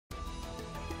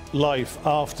Life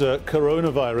after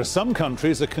coronavirus. Some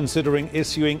countries are considering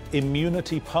issuing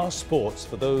immunity passports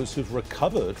for those who've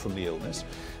recovered from the illness.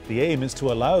 The aim is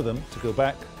to allow them to go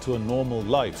back to a normal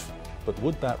life. But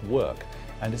would that work?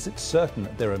 And is it certain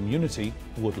that their immunity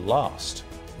would last?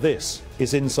 This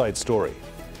is Inside Story.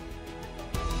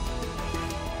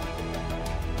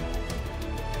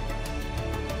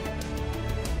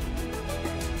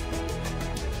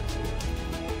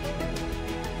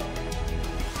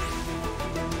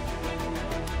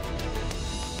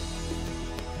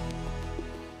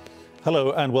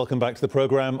 Hello and welcome back to the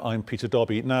programme. I'm Peter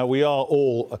Dobbie. Now, we are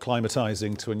all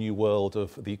acclimatising to a new world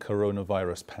of the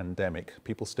coronavirus pandemic.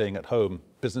 People staying at home,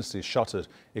 businesses shuttered,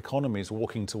 economies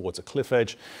walking towards a cliff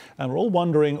edge. And we're all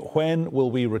wondering, when will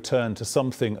we return to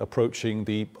something approaching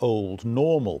the old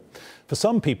normal? For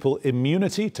some people,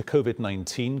 immunity to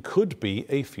COVID-19 could be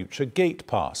a future gate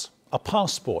pass, a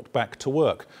passport back to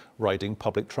work, riding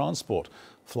public transport,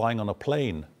 flying on a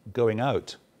plane, going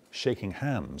out, shaking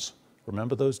hands.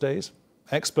 Remember those days?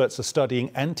 Experts are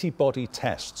studying antibody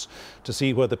tests to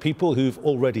see whether people who've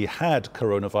already had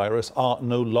coronavirus are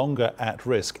no longer at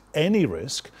risk, any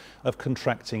risk of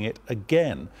contracting it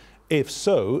again. If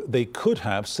so, they could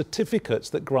have certificates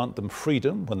that grant them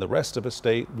freedom when the rest of us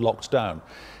stay locked down.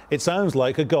 It sounds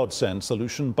like a godsend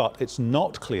solution, but it's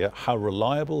not clear how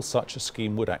reliable such a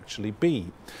scheme would actually be.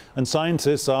 And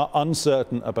scientists are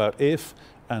uncertain about if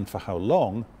and for how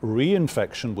long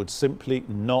reinfection would simply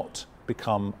not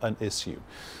become an issue.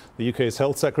 The UK's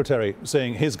Health Secretary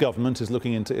saying his government is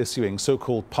looking into issuing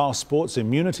so-called passports,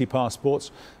 immunity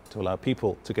passports, to allow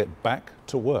people to get back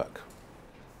to work.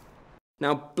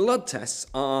 Now, blood tests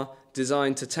are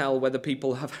designed to tell whether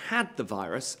people have had the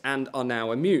virus and are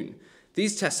now immune.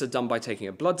 These tests are done by taking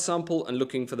a blood sample and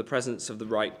looking for the presence of the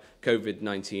right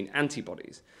COVID-19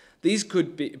 antibodies. These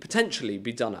could potentially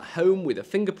be done at home with a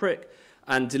finger prick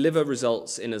and deliver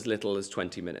results in as little as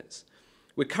 20 minutes.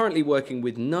 We're currently working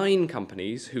with 9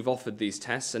 companies who've offered these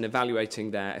tests and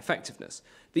evaluating their effectiveness.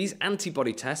 These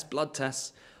antibody tests, blood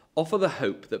tests, offer the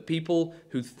hope that people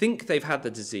who think they've had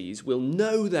the disease will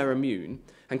know they're immune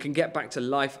and can get back to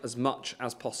life as much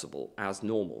as possible as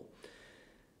normal.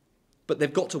 But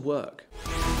they've got to work.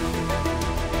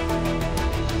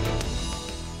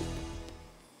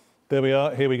 There we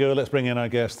are. Here we go. Let's bring in our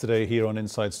guest today here on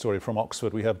Inside Story from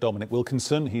Oxford. We have Dominic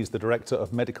Wilkinson. He's the Director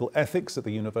of Medical Ethics at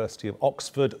the University of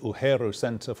Oxford Uehiro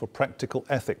Centre for Practical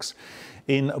Ethics.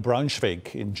 In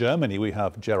Braunschweig, in Germany, we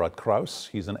have Gerard Kraus.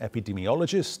 He's an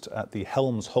epidemiologist at the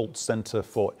Helmholtz Centre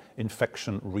for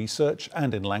Infection Research.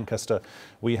 And in Lancaster,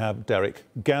 we have Derek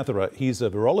Gatherer. He's a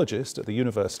virologist at the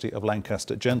University of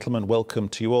Lancaster. Gentlemen, welcome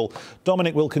to you all.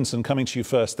 Dominic Wilkinson, coming to you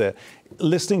first there.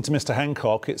 Listening to Mr.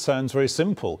 Hancock, it sounds very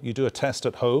simple. You do a test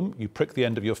at home, you prick the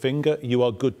end of your finger, you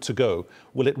are good to go.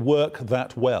 Will it work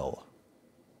that well?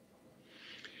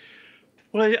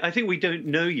 Well, I think we don't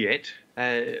know yet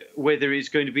whether it's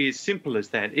going to be as simple as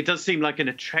that. It does seem like an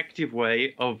attractive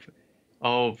way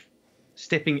of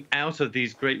stepping out of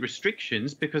these great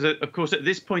restrictions because, of course, at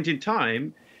this point in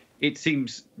time, it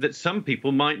seems that some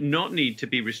people might not need to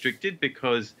be restricted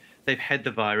because they've had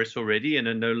the virus already and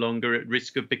are no longer at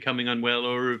risk of becoming unwell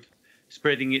or of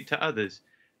spreading it to others.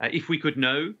 If we could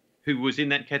know who was in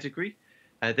that category,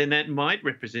 then that might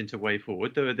represent a way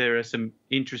forward, though there are some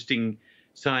interesting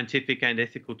scientific and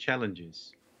ethical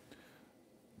challenges.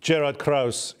 Gerard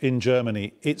Kraus in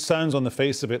Germany, it sounds on the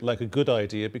face of it like a good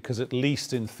idea because at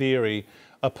least in theory,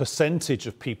 a percentage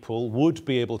of people would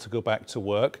be able to go back to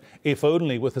work, if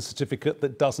only with a certificate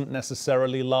that doesn't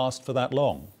necessarily last for that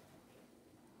long.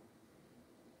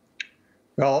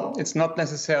 Well, it's not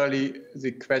necessarily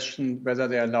the question whether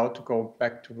they're allowed to go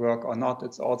back to work or not.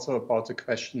 It's also about the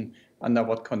question under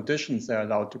what conditions they're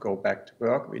allowed to go back to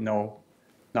work. We know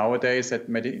nowadays that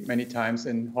many times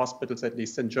in hospitals, at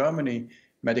least in Germany,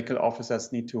 medical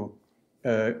officers need to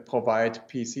provide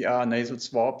PCR nasal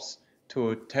swabs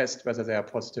to test whether they are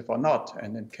positive or not.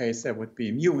 And in case they would be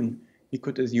immune, we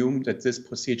could assume that this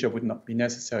procedure would not be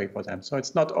necessary for them. So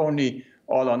it's not only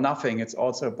all or nothing, it's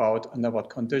also about under what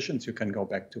conditions you can go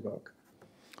back to work.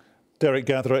 Derek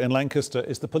Gatherer in Lancaster,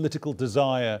 is the political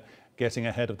desire getting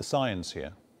ahead of the science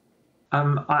here?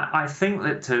 I think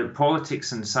that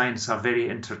politics and science are very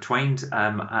intertwined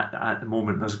at the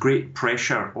moment. There's great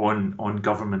pressure on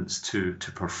governments to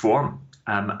perform,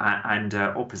 and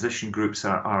opposition groups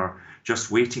are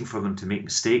just waiting for them to make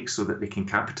mistakes so that they can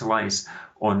capitalise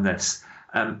on this.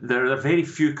 There are very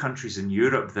few countries in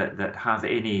Europe that have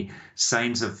any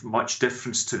signs of much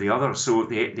difference to the others. So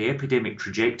the epidemic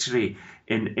trajectory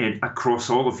across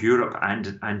all of Europe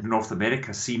and North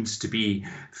America seems to be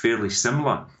fairly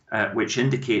similar, which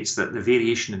indicates that the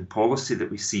variation in policy that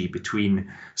we see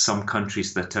between some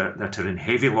countries that are in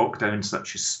heavy lockdown,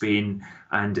 such as Spain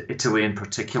and Italy in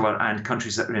particular, and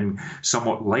countries that are in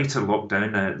somewhat lighter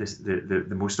lockdown,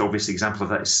 the most obvious example of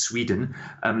that is Sweden,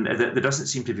 there doesn't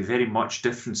seem to be very much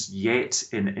difference yet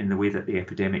in the way that the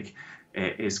epidemic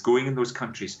is going in those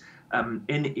countries.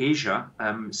 In Asia,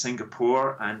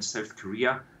 Singapore and South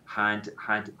Korea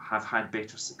have had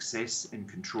better success in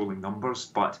controlling numbers,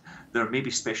 but there may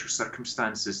be special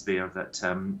circumstances there that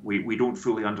we don't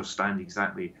fully understand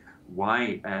exactly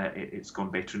why it's gone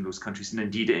better in those countries. And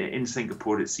indeed, in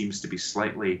Singapore, it seems to be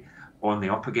slightly on the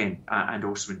up again, and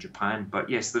also in Japan. But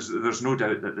yes, there's no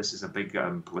doubt that this is a big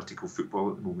political football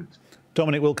at the moment.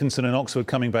 Dominic Wilkinson in Oxford,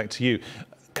 coming back to you.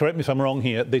 Correct me if I'm wrong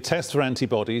here, they test for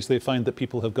antibodies, they find that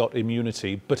people have got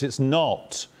immunity, but it's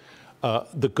not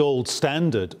the gold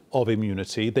standard of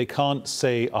immunity. They can't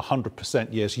say 100%,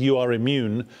 yes, you are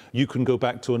immune, you can go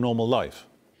back to a normal life.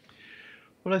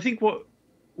 Well, I think what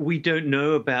we don't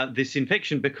know about this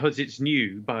infection, because it's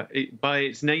new, by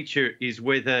its nature, is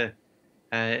whether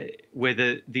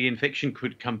the infection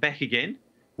could come back again,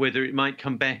 whether it might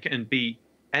come back and be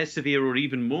as severe or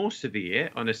even more severe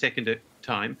on a second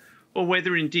time, or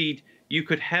whether indeed you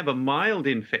could have a mild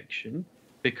infection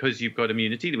because you've got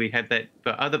immunity. We have that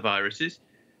for other viruses,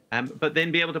 but then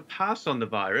be able to pass on the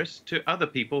virus to other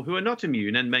people who are not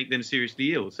immune and make them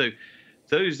seriously ill. So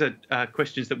those are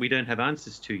questions that we don't have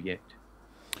answers to yet.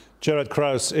 Gerard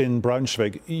Kraus in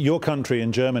Braunschweig, your country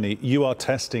in Germany, you are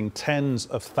testing tens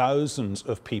of thousands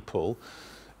of people.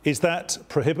 Is that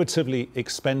prohibitively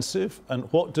expensive? And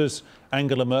what does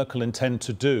Angela Merkel intend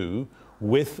to do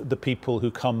with the people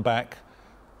who come back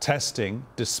testing,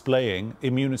 displaying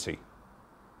immunity?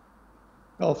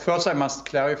 Well, first I must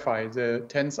clarify the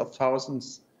tens of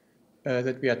thousands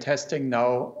that we are testing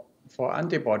now for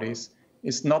antibodies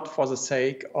is not for the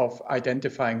sake of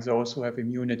identifying those who have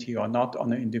immunity or not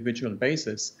on an individual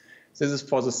basis. This is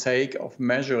for the sake of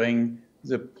measuring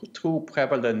the true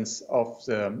prevalence of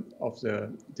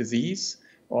the disease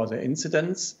or the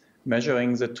incidence,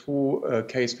 measuring the true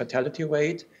case fatality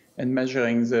rate, and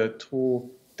measuring the true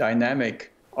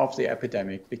dynamic of the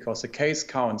epidemic, because the case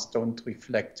counts don't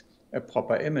reflect a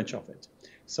proper image of it.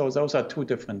 So those are two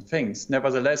different things.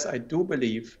 Nevertheless, I do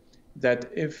believe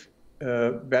that if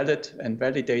valid and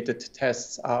validated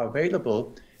tests are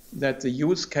available, that the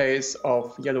use case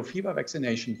of yellow fever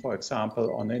vaccination, for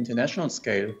example, on an international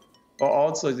scale, or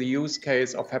also the use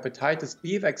case of hepatitis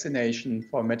B vaccination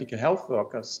for medical health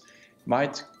workers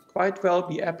might quite well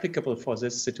be applicable for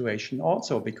this situation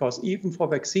also, because even for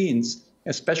vaccines,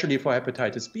 especially for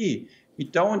hepatitis B, we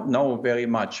don't know very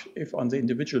much if on the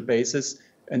individual basis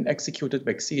an executed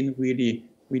vaccine really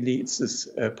leads this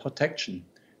protection.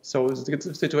 So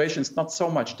the situation is not so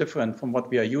much different from what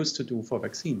we are used to do for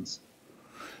vaccines.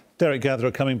 Derek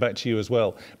Gatherer, coming back to you as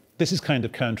well. This is kind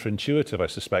of counterintuitive, I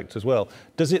suspect, as well.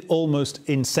 Does it almost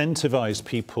incentivize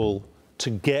people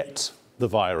to get the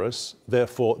virus,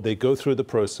 therefore they go through the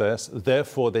process,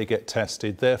 therefore they get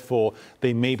tested, therefore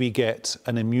they maybe get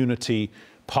an immunity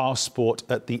passport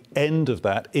at the end of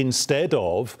that, instead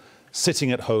of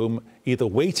sitting at home either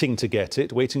waiting to get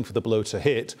it, waiting for the blow to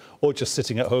hit, or just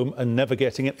sitting at home and never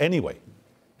getting it anyway?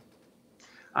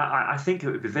 I think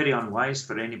it would be very unwise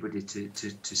for anybody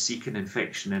to seek an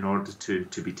infection in order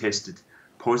to be tested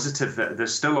positive.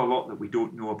 There's still a lot that we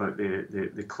don't know about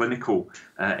the clinical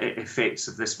effects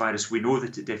of this virus. We know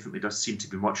that it definitely does seem to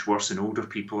be much worse in older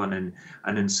people and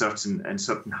in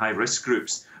certain high risk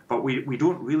groups. But we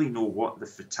don't really know what the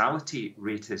fatality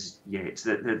rate is yet.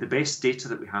 The best data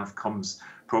that we have comes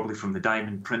probably from the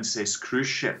Diamond Princess cruise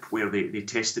ship, where they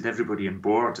tested everybody on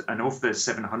board. And of the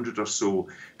 700 or so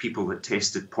people that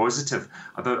tested positive,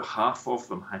 about half of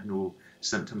them had no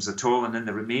symptoms at all, and in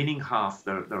the remaining half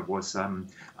there was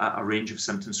a range of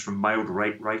symptoms from mild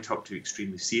right up to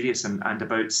extremely serious, and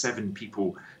about 7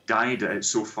 people died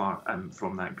so far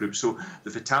from that group. So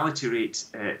the fatality rate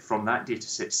from that data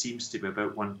set seems to be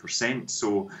about 1%.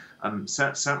 So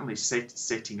certainly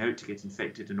setting out to get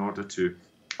infected in order to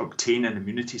obtain an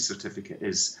immunity certificate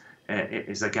is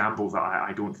a gamble that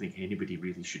I don't think anybody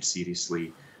really should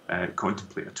seriously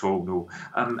contemplate at all, no.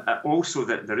 Also,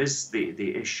 that there is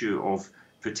the issue of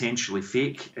potentially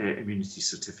fake immunity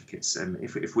certificates.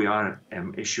 If we are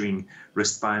issuing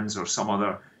wristbands or some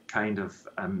other kind of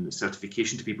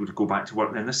certification to people to go back to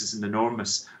work, then this is an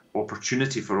enormous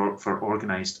opportunity for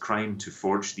organised crime to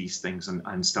forge these things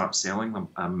and start selling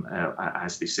them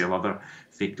as they sell other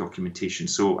fake documentation.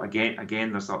 So again,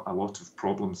 there's a lot of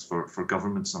problems for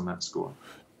governments on that score.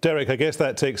 Derek, I guess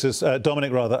that takes us,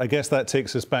 Dominic rather, I guess that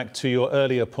takes us back to your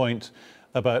earlier point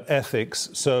about ethics.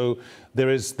 So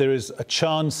there is a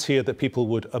chance here that people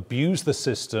would abuse the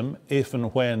system if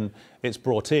and when it's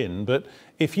brought in. But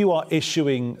if you are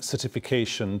issuing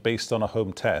certification based on a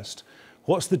home test,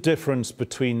 what's the difference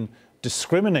between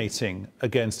discriminating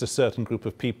against a certain group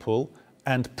of people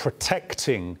and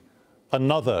protecting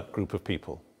another group of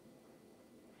people?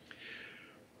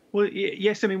 Well,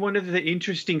 yes, I mean, one of the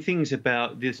interesting things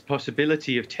about this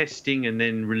possibility of testing and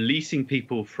then releasing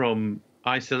people from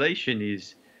isolation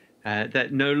is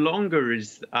that no longer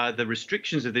are the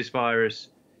restrictions of this virus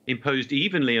imposed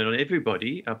evenly on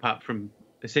everybody, apart from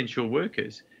essential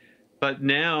workers. But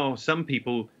now some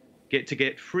people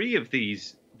get free of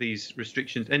these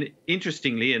restrictions. And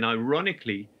interestingly and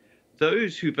ironically,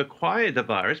 those who've acquired the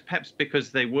virus, perhaps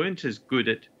because they weren't as good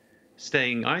at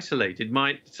staying isolated,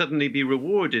 might suddenly be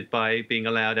rewarded by being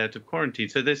allowed out of quarantine.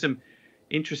 So there's some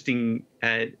interesting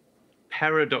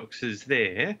paradoxes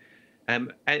there.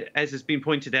 As has been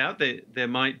pointed out, there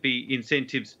might be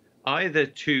incentives either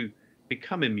to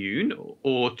become immune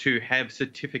or to have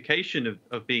certification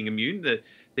of being immune.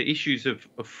 The issues of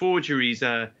forgeries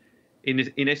are,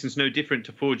 in essence, no different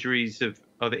to forgeries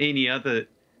of any other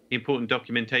important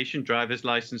documentation, driver's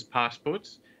license,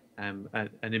 passports. An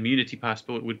immunity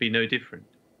passport would be no different.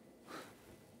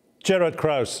 Gerard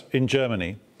Kraus in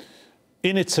Germany.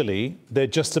 In Italy, they're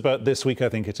just about this week, I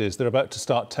think it is, they're about to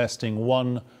start testing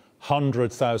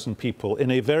 100,000 people in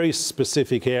a very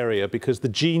specific area because the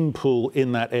gene pool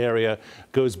in that area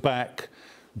goes back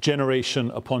generation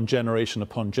upon generation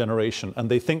upon generation. And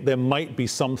they think there might be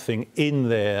something in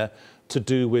there to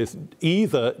do with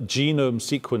either genome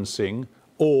sequencing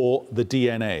or the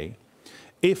DNA.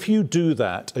 If you do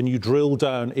that and you drill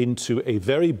down into a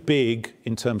very big,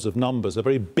 in terms of numbers, a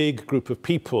very big group of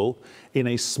people in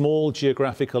a small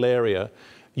geographical area,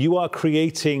 you are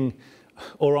creating,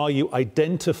 or are you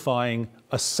identifying,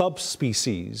 a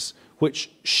subspecies which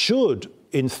should,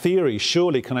 in theory,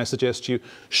 surely, can I suggest to you,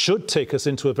 should take us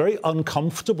into a very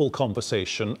uncomfortable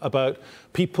conversation about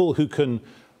people who can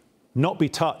not be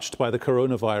touched by the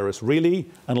coronavirus, really,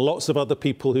 and lots of other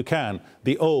people who can,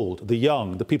 the old, the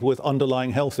young, the people with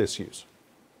underlying health issues?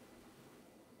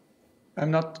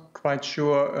 I'm not quite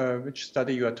sure which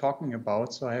study you are talking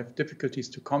about, so I have difficulties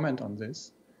to comment on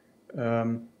this.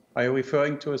 Are you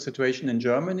referring to a situation in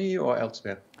Germany or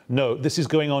elsewhere? No, this is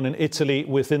going on in Italy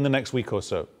within the next week or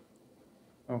so.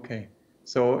 Okay,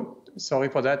 so sorry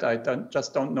for that. I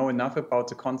just don't know enough about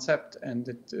the concept, and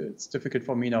it's difficult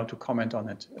for me now to comment on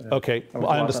it. Okay, well,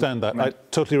 I understand that. I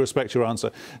totally respect your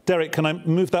answer. Derek, can I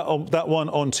move that one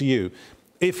on to you?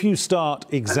 If you start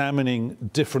examining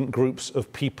different groups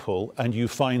of people and you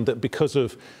find that because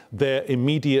of their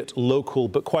immediate, local,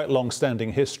 but quite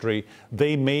long-standing history,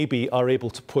 they maybe are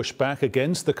able to push back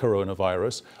against the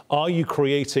coronavirus, are you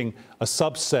creating a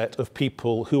subset of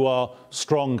people who are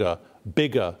stronger,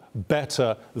 bigger,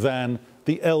 better than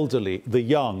the elderly, the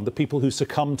young, the people who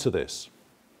succumb to this?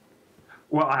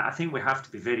 Well, I think we have to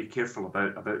be very careful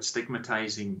about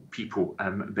stigmatising people,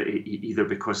 either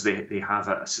because they have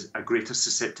a greater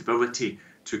susceptibility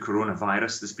to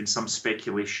coronavirus. There's been some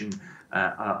speculation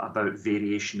about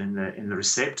variation in the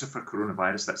receptor for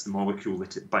coronavirus. That's the molecule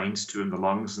that it binds to in the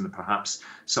lungs, and perhaps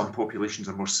some populations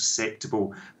are more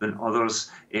susceptible than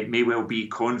others. It may well be,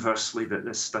 conversely, that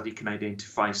this study can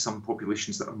identify some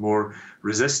populations that are more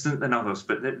resistant than others.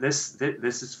 But this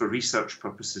is for research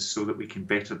purposes so that we can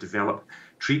better develop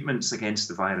treatments against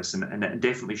the virus, and it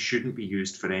definitely shouldn't be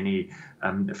used for any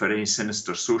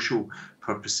sinister social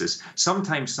purposes.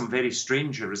 Sometimes some very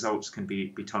strange results can be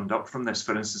turned up from this.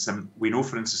 For instance, we know,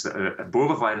 for instance, that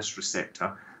Ebola virus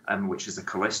receptor, which is a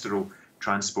cholesterol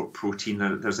transport protein,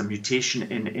 there's a mutation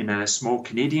in a small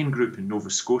Canadian group in Nova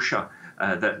Scotia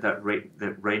that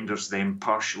renders them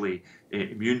partially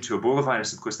immune to Ebola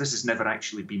virus. Of course, this has never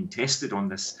actually been tested on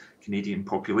this Canadian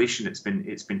population. It's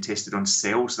been tested on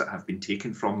cells that have been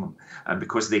taken from them, and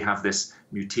because they have this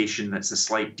mutation that's a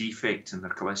slight defect in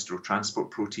their cholesterol transport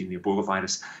protein, the Ebola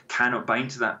virus cannot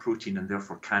bind to that protein and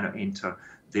therefore cannot enter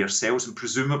their cells, and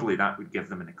presumably that would give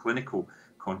them, in a clinical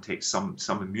context,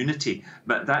 some immunity.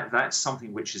 But that's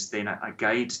something which is then a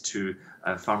guide to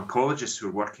pharmacologists who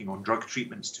are working on drug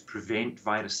treatments to prevent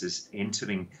viruses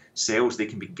entering cells. They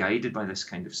can be guided by this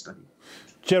kind of study.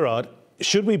 Gerard,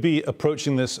 should we be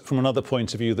approaching this from another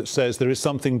point of view that says there is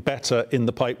something better in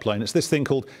the pipeline? It's this thing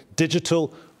called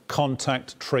digital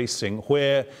contact tracing,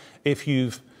 where if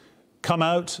you've come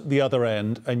out the other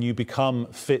end and you become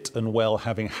fit and well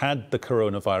having had the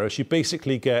coronavirus, you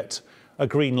basically get a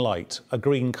green light, a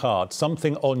green card,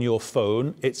 something on your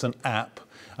phone, it's an app,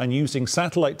 and using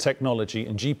satellite technology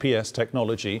and GPS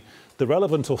technology, the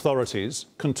relevant authorities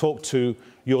can talk to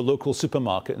your local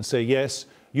supermarket and say, yes,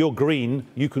 you're green,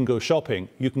 you can go shopping,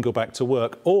 you can go back to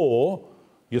work, or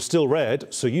you're still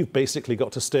red, so you've basically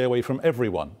got to stay away from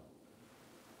everyone.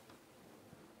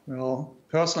 Well,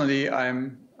 personally,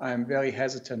 I'm very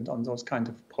hesitant on those kind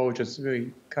of approaches,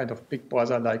 very kind of big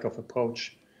brother-like of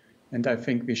approach. And I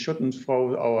think we shouldn't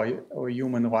throw our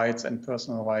human rights and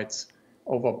personal rights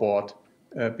overboard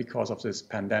because of this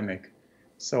pandemic.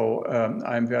 So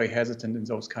I'm very hesitant in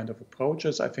those kind of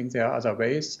approaches. I think there are other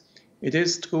ways. It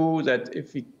is true that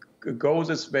if we go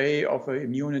this way of an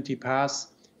immunity path,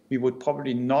 we would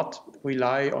probably not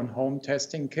rely on home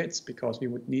testing kits because we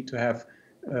would need to have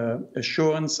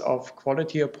assurance of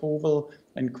quality approval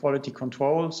and quality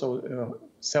control. So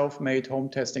self-made home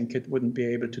testing kit wouldn't be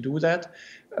able to do that.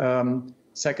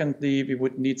 Secondly, we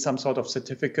would need some sort of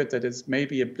certificate that is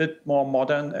maybe a bit more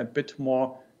modern, a bit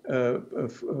more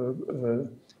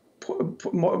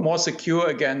more secure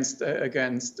against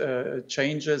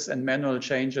changes and manual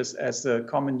changes as the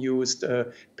common used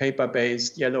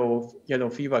paper-based yellow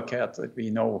fever card that we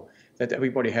know that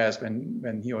everybody has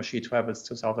when he or she travels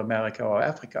to South America or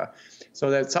Africa. So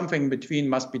that something between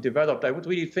must be developed. I would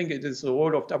really think it is the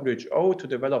role of WHO to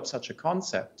develop such a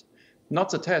concept, not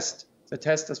the test. The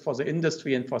test is for the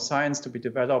industry and for science to be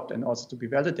developed and also to be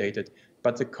validated.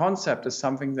 But the concept is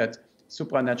something that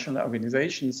supranational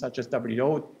organizations such as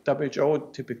WHO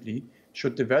typically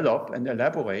should develop and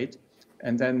elaborate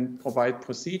and then provide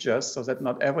procedures so that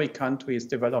not every country is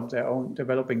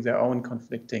developing their own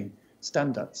conflicting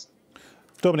standards.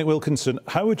 Dominic Wilkinson,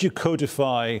 how would you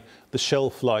codify the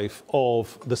shelf life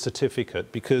of the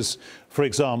certificate? Because, for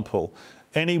example,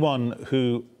 anyone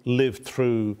who lived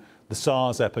through the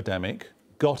SARS epidemic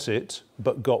got it,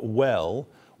 but got well.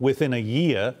 Within a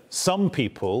year, some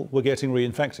people were getting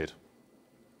reinfected.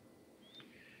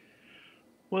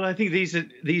 Well, I think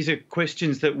these are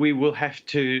questions that we will have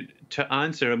to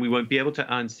answer, and we won't be able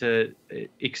to answer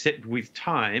except with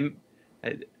time.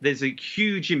 There's a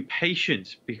huge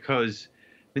impatience because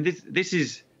this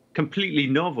is completely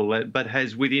novel, but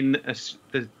has within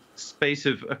the space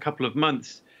of a couple of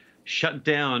months shut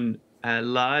down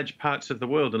large parts of the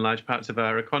world and large parts of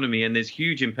our economy, and there's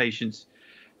huge impatience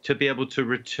to be able to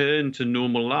return to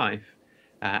normal life.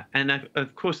 And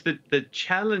of course, the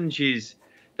challenge is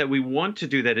that we want to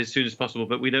do that as soon as possible,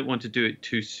 but we don't want to do it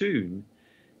too soon.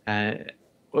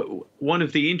 One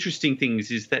of the interesting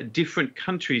things is that different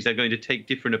countries are going to take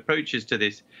different approaches to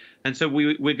this. And so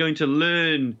we're going to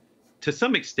learn to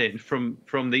some extent from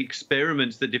the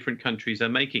experiments that different countries are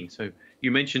making. So you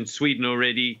mentioned Sweden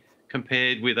already.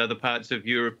 Compared with other parts of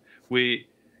Europe, we're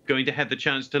going to have the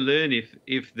chance to learn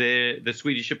if the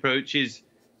Swedish approach is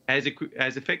as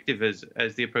effective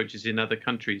as the approaches in other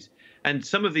countries. And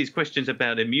some of these questions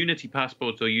about immunity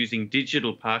passports or using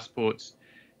digital passports,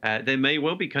 there may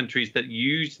well be countries that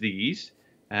use these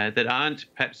that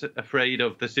aren't perhaps afraid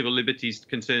of the civil liberties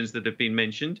concerns that have been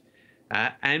mentioned.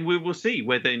 And we will see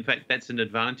whether, in fact, that's an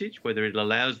advantage, whether it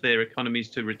allows their economies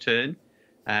to return,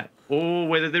 or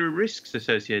whether there are risks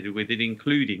associated with it,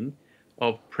 including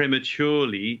of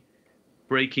prematurely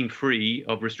breaking free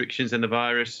of restrictions and the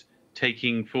virus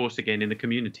taking force again in the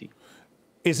community.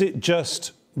 Is it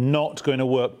just not going to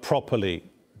work properly,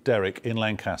 Derek, in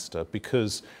Lancaster?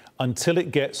 Because until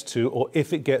it gets to, or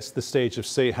if it gets to the stage of,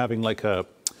 say, having like a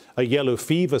yellow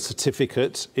fever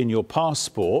certificate in your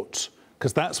passport,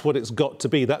 because that's what it's got to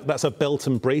be, that's a belt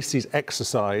and braces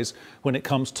exercise when it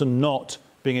comes to not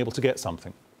being able to get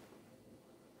something.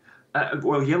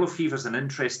 Well, yellow fever is an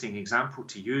interesting example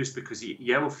to use because the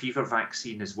yellow fever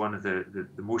vaccine is one of the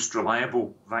most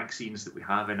reliable vaccines that we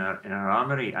have in our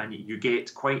armoury, and you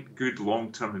get quite good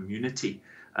long-term immunity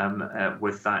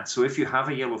with that. So if you have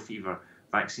a yellow fever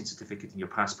vaccine certificate in your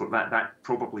passport, that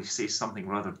probably says something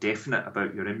rather definite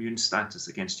about your immune status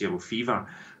against yellow fever.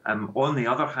 On the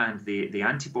other hand, the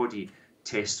antibody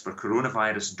tests for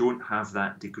coronavirus don't have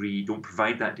that degree, don't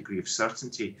provide that degree of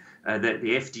certainty. The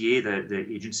FDA,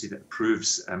 the agency that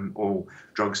approves all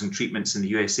drugs and treatments in the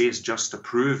USA, has just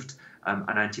approved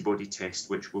an antibody test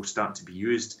which will start to be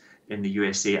used in the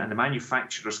USA, and the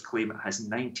manufacturers claim it has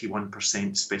 91%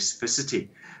 specificity,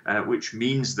 which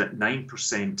means that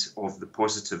 9% of the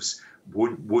positives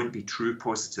won't be true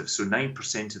positives. So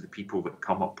 9% of the people that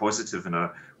come up positive and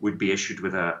would be issued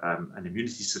with an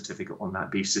immunity certificate on that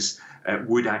basis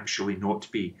would actually not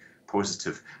be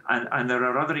positive. And there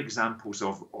are other examples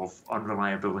of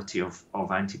unreliability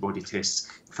of antibody tests.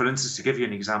 For instance, to give you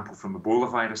an example from Ebola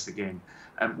virus again,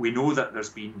 we know that there's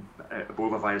been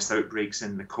Ebola virus outbreaks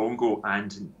in the Congo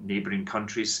and neighbouring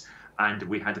countries, and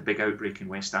we had a big outbreak in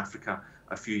West Africa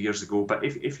a few years ago. But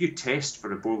if you test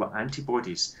for Ebola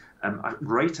antibodies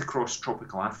right across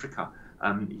tropical Africa,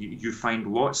 you find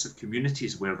lots of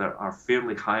communities where there are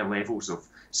fairly high levels of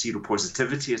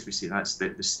seropositivity, as we say. That's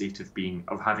the state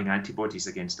of having antibodies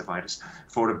against a virus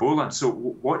for Ebola. So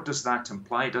what does that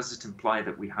imply? Does it imply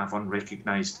that we have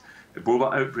unrecognised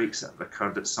Ebola outbreaks that have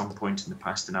occurred at some point in the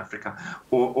past in Africa?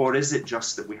 Or is it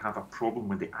just that we have a problem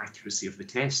with the accuracy of the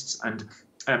tests? And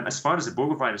as far as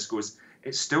Ebola virus goes,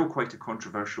 it's still quite a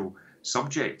controversial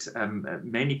subject.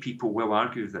 Many people will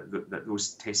argue that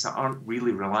those tests aren't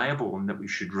really reliable and that we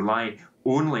should rely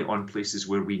only on places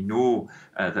where we know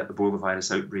that Ebola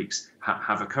virus outbreaks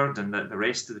have occurred, and that the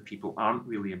rest of the people aren't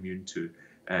really immune to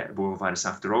Ebola virus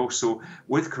after all. So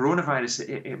with coronavirus,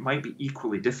 it might be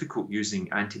equally difficult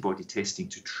using antibody testing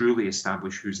to truly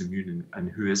establish who's immune and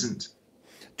who isn't.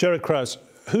 Gerard Krause,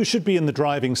 who should be in the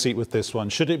driving seat with this one?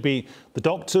 Should it be the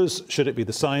doctors, should it be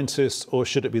the scientists, or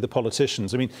should it be the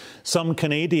politicians? I mean, some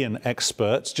Canadian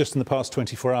experts, just in the past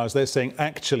 24 hours, they're saying,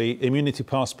 actually, immunity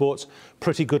passports,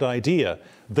 pretty good idea.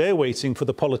 They're waiting for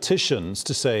the politicians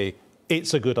to say,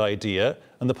 it's a good idea,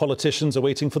 and the politicians are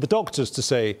waiting for the doctors to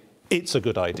say, it's a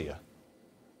good idea.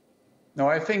 No,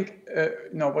 I think,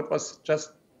 what was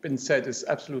just been said is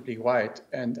absolutely right.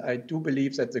 And I do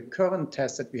believe that the current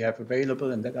tests that we have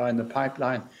available and that are in the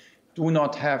pipeline do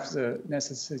not have the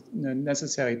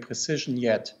necessary precision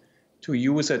yet to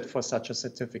use it for such a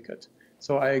certificate.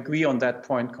 So I agree on that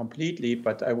point completely,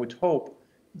 but I would hope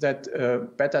that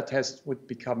better tests would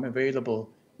become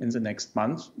available in the next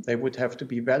month. They would have to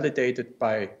be validated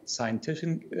by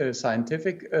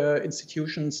scientific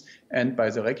institutions and by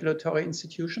the regulatory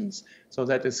institutions. So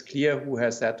that is clear who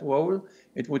has that role.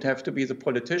 It would have to be the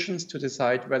politicians to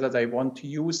decide whether they want to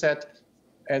use that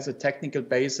as a technical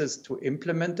basis to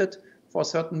implement it for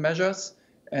certain measures.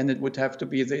 And it would have to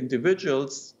be the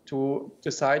individuals to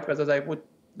decide whether they would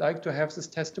like to have this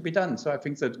test to be done. So I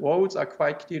think that roles are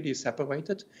quite clearly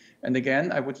separated. And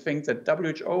again, I would think that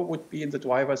WHO would be in the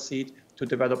driver's seat to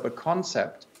develop a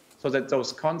concept so that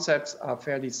those concepts are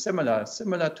fairly similar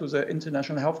to the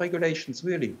international health regulations,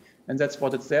 really. And that's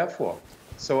what it's there for.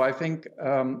 So I think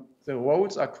the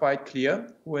roles are quite clear,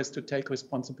 who has to take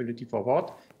responsibility for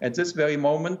what. At this very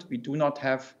moment, we do not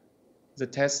have the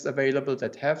tests available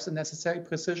that have the necessary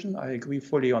precision. I agree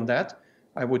fully on that.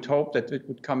 I would hope that it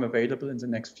would come available in the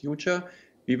next future.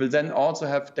 We will then also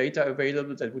have data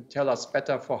available that would tell us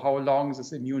better for how long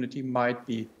this immunity might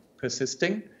be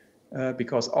persisting,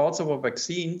 because also for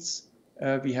vaccines,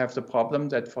 we have the problem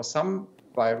that for some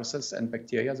viruses and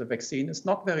bacteria, the vaccine is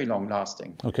not very long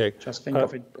lasting. Okay. Just think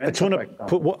of it. I just want to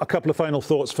put a couple of final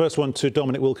thoughts. First one to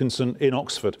Dominic Wilkinson in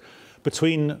Oxford.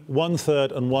 Between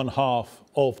 1/3 and 1/2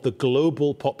 of the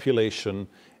global population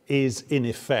is in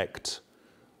effect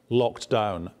locked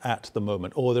down at the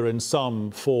moment, or they're in some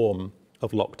form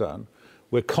of lockdown.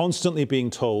 We're constantly being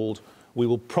told we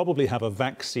will probably have a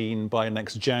vaccine by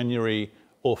next January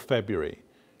or February.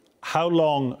 How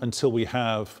long until we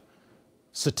have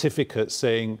certificates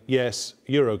saying, yes,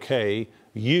 you're okay,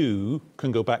 you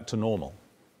can go back to normal?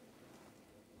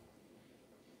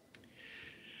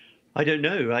 I don't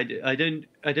know. I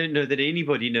don't know that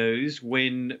anybody knows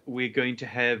when we're going to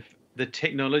have the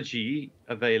technology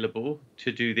available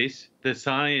to do this, the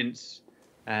science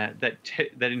that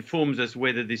informs us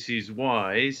whether this is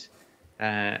wise,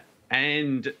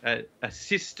 and a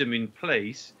system in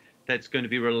place that's going to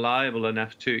be reliable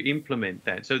enough to implement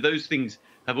that. So those things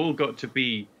have all got to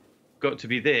be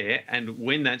there, and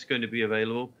when that's going to be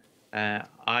available,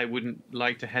 I wouldn't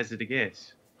like to hazard a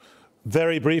guess.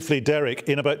 Very briefly, Derek,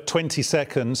 in about 20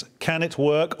 seconds, can it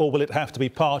work, or will it have to be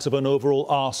part of an overall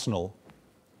arsenal?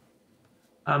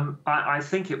 I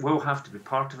think it will have to be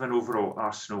part of an overall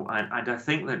arsenal, and I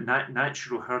think that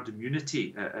natural herd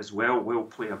immunity as well will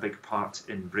play a big part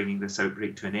in bringing this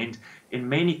outbreak to an end. In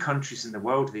many countries in the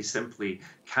world, they simply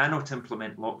cannot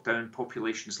implement lockdown.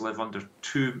 Populations live under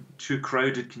too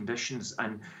crowded conditions,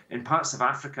 and in parts of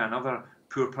Africa and other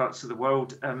poor parts of the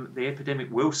world, the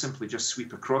epidemic will simply just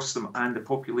sweep across them, and the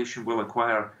population will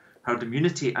acquire herd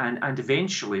immunity, and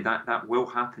eventually that will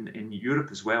happen in Europe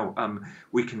as well.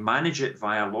 We can manage it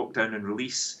via lockdown and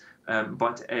release,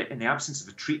 but in the absence of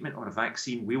a treatment or a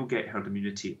vaccine, we will get herd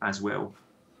immunity as well.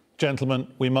 Gentlemen,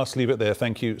 we must leave it there.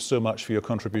 Thank you so much for your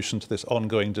contribution to this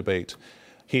ongoing debate.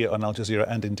 here on Al Jazeera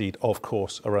and indeed, of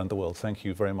course, around the world. Thank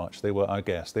you very much. They were our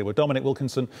guests. They were Dominic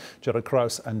Wilkinson, Gerard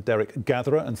Krause and Derek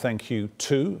Gatherer. And thank you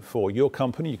too for your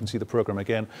company. You can see the programme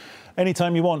again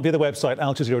anytime you want via the website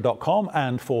aljazeera.com.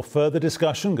 And for further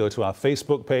discussion, go to our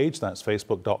Facebook page. That's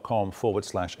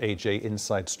facebook.com/AJ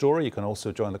Inside Story. You can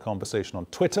also join the conversation on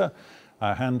Twitter.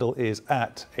 Our handle is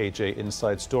 @AJ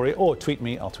Inside Story, or tweet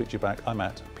me. I'll tweet you back. I'm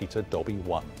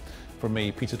 @PeterDobbie1. From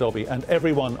me, Peter Dobbie, and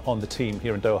everyone on the team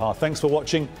here in Doha, thanks for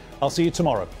watching. I'll see you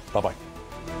tomorrow. Bye-bye.